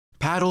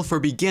Padel for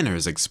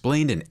Beginners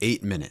explained in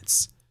 8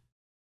 minutes.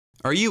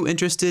 Are you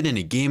interested in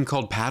a game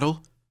called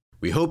Padel?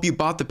 We hope you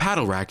bought the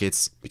paddle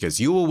rackets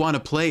because you will want to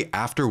play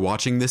after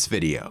watching this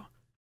video.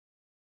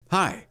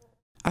 Hi,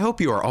 I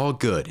hope you are all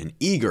good and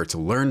eager to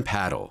learn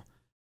Padel.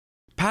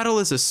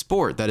 Padel is a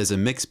sport that is a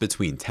mix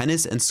between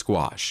tennis and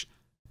squash.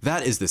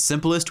 That is the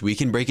simplest we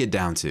can break it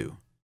down to.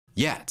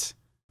 Yet.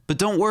 But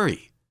don't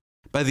worry.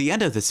 By the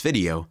end of this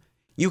video,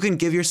 you can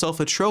give yourself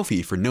a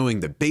trophy for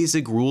knowing the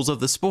basic rules of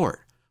the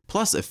sport,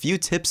 plus a few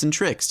tips and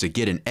tricks to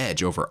get an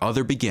edge over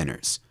other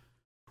beginners.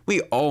 We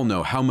all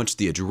know how much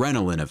the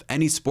adrenaline of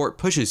any sport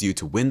pushes you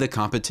to win the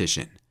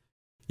competition.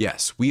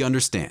 Yes, we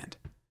understand.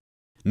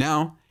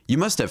 Now, you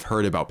must have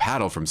heard about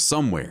Padel from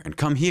somewhere and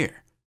come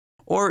here.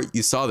 Or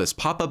you saw this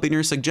pop up in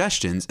your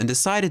suggestions and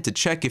decided to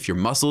check if your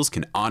muscles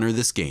can honor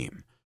this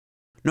game.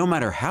 No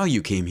matter how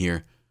you came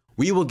here,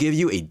 we will give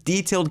you a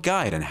detailed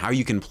guide on how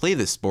you can play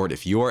this sport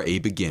if you are a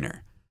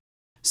beginner.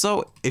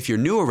 So, if you're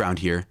new around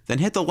here, then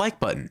hit the like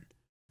button.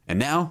 And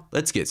now,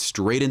 let's get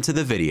straight into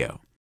the video.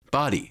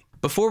 Body.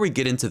 Before we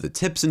get into the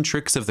tips and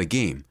tricks of the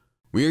game,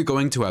 we are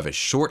going to have a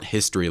short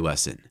history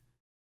lesson.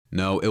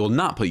 No, it will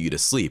not put you to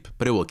sleep,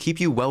 but it will keep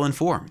you well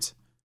informed.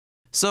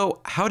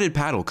 So, how did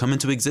Padel come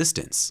into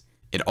existence?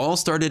 It all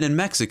started in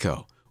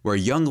Mexico, where a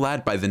young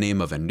lad by the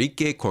name of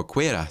Enrique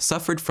Corcuera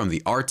suffered from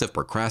the art of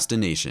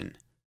procrastination.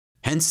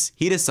 Hence,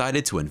 he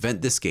decided to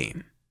invent this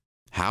game.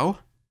 How?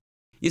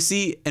 You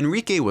see,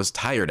 Enrique was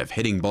tired of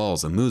hitting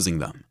balls and losing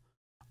them.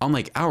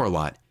 Unlike our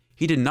lot,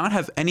 he did not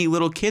have any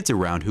little kids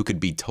around who could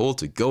be told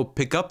to go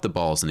pick up the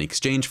balls in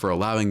exchange for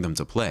allowing them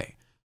to play.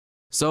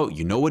 So,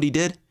 you know what he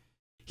did?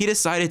 He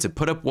decided to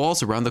put up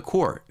walls around the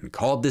court and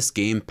called this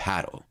game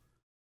Padel.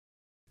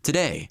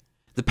 Today,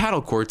 the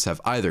paddle courts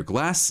have either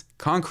glass,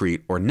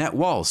 concrete, or net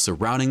walls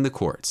surrounding the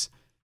courts.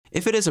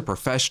 If it is a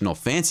professional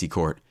fancy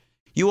court,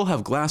 you will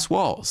have glass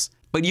walls,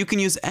 but you can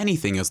use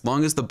anything as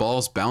long as the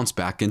balls bounce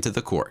back into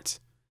the court.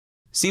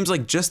 Seems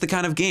like just the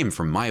kind of game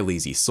for my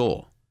lazy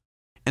soul.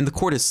 And the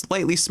court is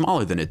slightly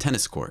smaller than a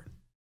tennis court.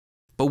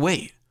 But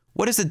wait,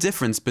 what is the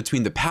difference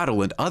between the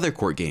Padel and other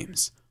court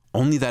games?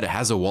 Only that it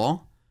has a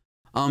wall?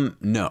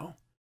 No.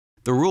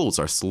 The rules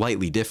are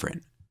slightly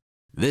different.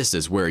 This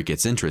is where it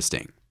gets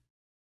interesting.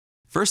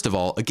 First of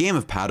all, a game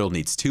of Padel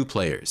needs 2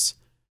 players.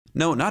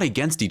 No, not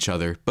against each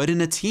other, but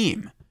in a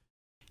team.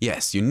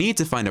 Yes, you need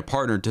to find a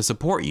partner to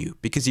support you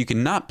because you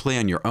cannot play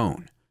on your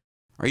own.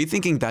 Are you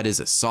thinking that is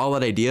a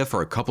solid idea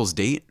for a couple's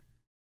date?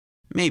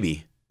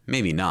 Maybe,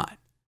 maybe not.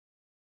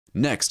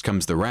 Next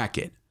comes the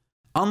racket.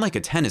 Unlike a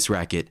tennis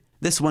racket,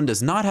 this one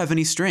does not have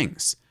any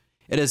strings.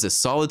 It has a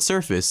solid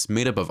surface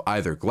made up of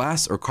either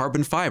glass or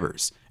carbon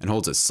fibers and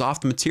holds a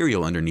soft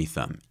material underneath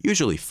them,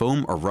 usually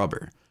foam or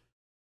rubber.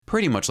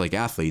 Pretty much like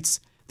athletes,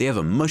 they have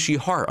a mushy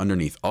heart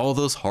underneath all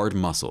those hard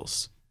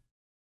muscles.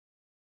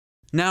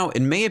 Now,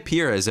 it may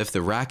appear as if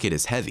the racket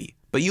is heavy,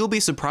 but you'll be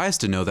surprised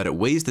to know that it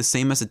weighs the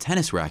same as a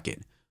tennis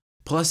racket.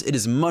 Plus, it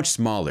is much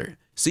smaller,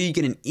 so you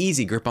get an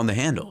easy grip on the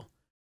handle.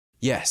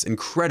 Yes,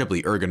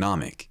 incredibly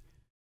ergonomic.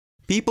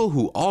 People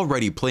who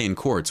already play in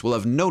courts will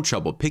have no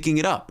trouble picking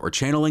it up or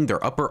channeling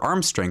their upper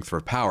arm strength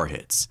for power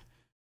hits.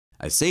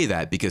 I say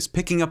that because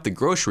picking up the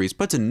groceries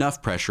puts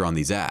enough pressure on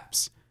these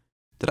abs.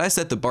 Did I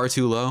set the bar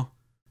too low?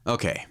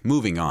 Okay,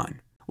 moving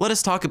on. Let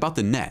us talk about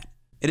the net.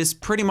 It is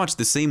pretty much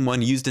the same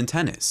one used in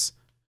tennis.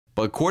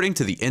 But according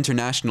to the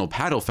International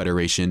Padel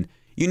Federation,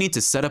 you need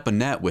to set up a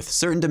net with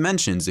certain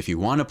dimensions if you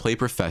want to play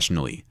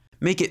professionally.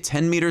 Make it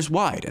 10 meters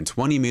wide and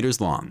 20 meters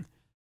long.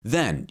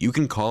 Then you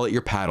can call it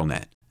your paddle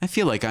net. I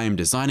feel like I am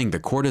designing the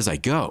court as I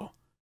go.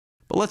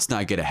 But let's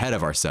not get ahead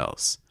of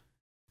ourselves.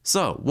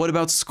 So, what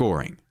about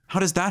scoring?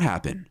 How does that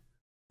happen?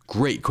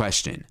 Great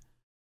question.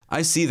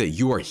 I see that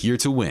you are here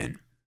to win.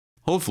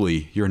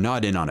 Hopefully, you're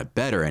not in on a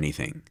bet or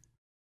anything.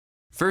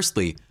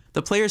 Firstly,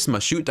 the players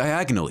must shoot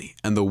diagonally,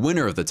 and the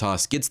winner of the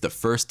toss gets the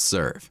first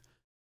serve.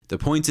 The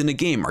points in a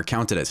game are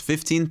counted as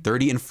 15,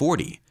 30, and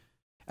 40.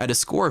 At a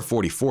score of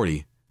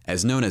 40-40,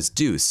 as known as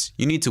deuce,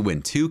 you need to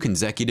win 2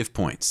 consecutive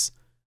points.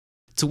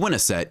 To win a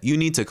set, you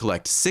need to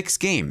collect 6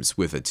 games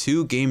with a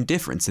 2-game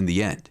difference in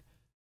the end.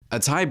 A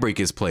tiebreak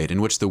is played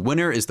in which the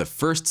winner is the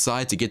first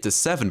side to get to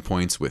 7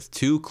 points with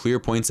 2 clear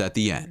points at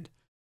the end.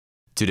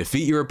 To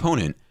defeat your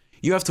opponent,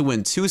 you have to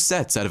win 2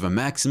 sets out of a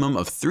maximum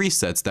of 3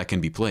 sets that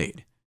can be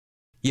played.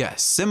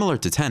 Yes, similar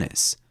to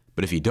tennis,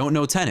 but if you don't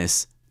know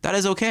tennis, that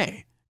is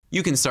okay.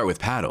 You can start with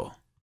Padel.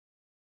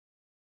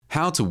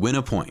 How to win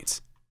a point.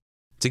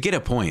 To get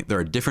a point, there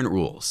are different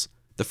rules.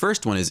 The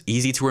first one is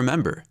easy to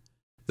remember.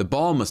 The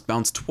ball must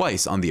bounce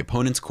twice on the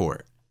opponent's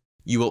court.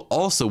 You will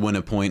also win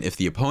a point if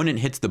the opponent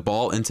hits the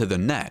ball into the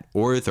net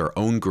or their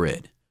own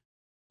grid.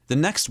 The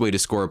next way to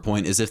score a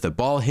point is if the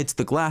ball hits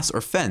the glass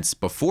or fence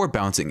before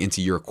bouncing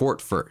into your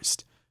court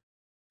first.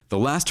 The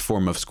last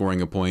form of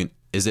scoring a point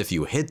is if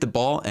you hit the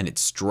ball and it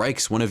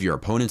strikes one of your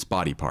opponent's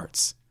body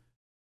parts.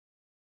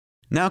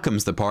 Now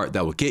comes the part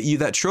that will get you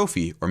that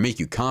trophy or make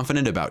you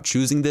confident about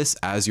choosing this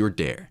as your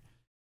dare.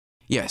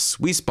 Yes,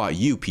 we spot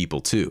you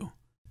people too.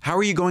 How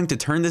are you going to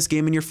turn this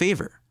game in your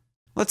favor?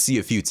 Let's see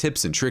a few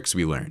tips and tricks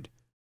we learned.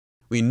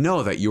 We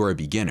know that you are a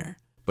beginner,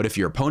 but if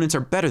your opponents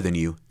are better than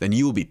you, then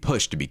you will be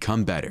pushed to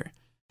become better.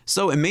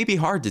 So it may be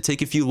hard to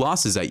take a few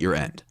losses at your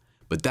end,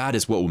 but that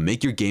is what will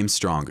make your game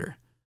stronger.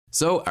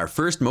 So our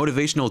first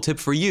motivational tip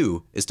for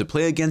you is to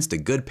play against a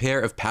good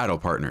pair of paddle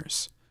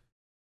partners.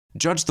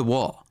 Judge the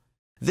wall.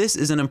 This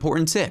is an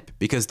important tip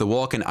because the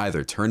wall can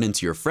either turn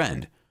into your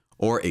friend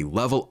or a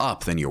level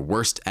up than your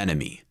worst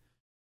enemy.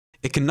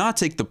 It cannot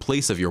take the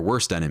place of your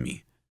worst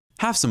enemy.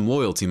 Have some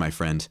loyalty, my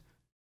friend.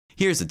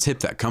 Here's a tip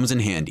that comes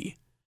in handy.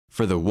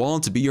 For the wall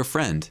to be your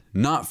friend,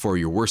 not for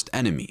your worst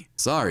enemy.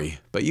 Sorry,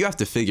 but you have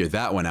to figure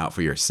that one out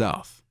for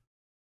yourself.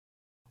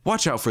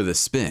 Watch out for the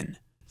spin.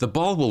 The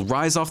ball will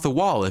rise off the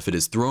wall if it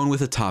is thrown with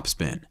a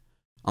topspin.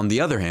 On the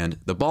other hand,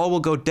 the ball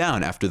will go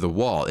down after the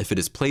wall if it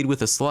is played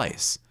with a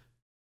slice.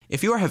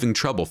 If you are having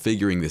trouble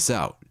figuring this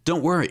out,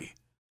 don't worry.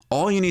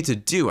 All you need to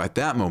do at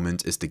that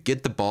moment is to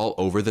get the ball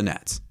over the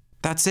net.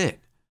 That's it.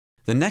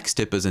 The next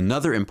tip is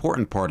another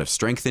important part of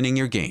strengthening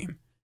your game.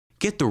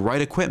 Get the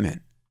right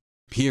equipment.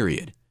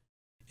 Period.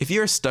 If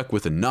you are stuck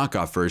with a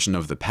knockoff version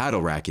of the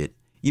paddle racket,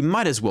 you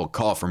might as well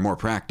call for more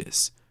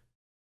practice.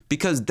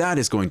 Because that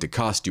is going to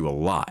cost you a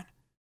lot.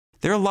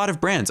 There are a lot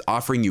of brands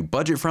offering you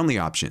budget-friendly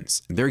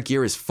options, and their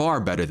gear is far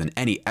better than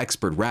any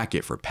expert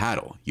racket for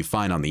paddle you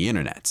find on the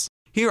internet.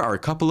 Here are a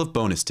couple of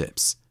bonus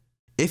tips.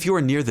 If you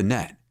are near the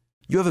net,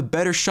 you have a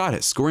better shot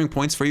at scoring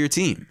points for your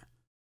team.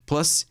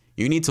 Plus,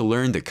 you need to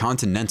learn the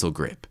continental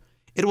grip.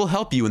 It will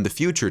help you in the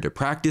future to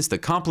practice the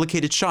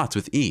complicated shots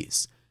with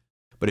ease.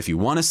 But if you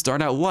want to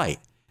start out light,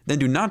 then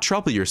do not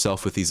trouble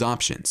yourself with these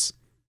options.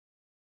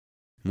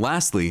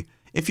 Lastly,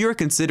 if you are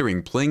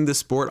considering playing the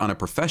sport on a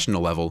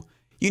professional level,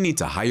 you need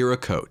to hire a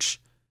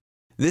coach.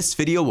 This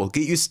video will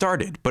get you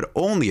started, but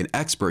only an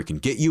expert can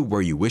get you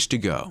where you wish to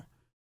go.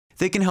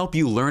 They can help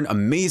you learn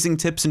amazing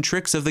tips and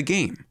tricks of the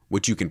game,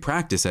 which you can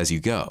practice as you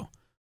go.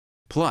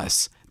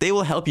 Plus, they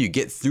will help you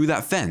get through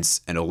that fence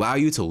and allow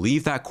you to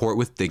leave that court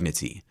with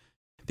dignity,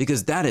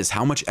 because that is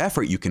how much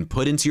effort you can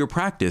put into your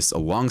practice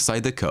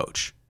alongside the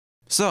coach.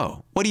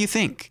 So, what do you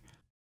think?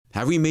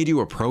 Have we made you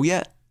a pro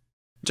yet?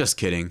 Just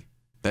kidding.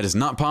 That is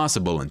not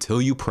possible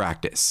until you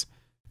practice.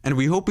 And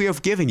we hope we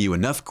have given you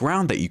enough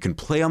ground that you can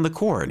play on the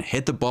court and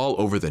hit the ball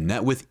over the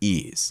net with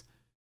ease.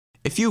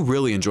 If you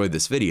really enjoyed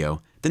this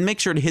video, then make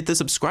sure to hit the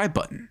subscribe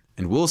button,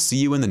 and we'll see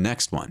you in the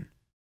next one.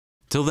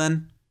 Till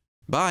then,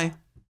 bye!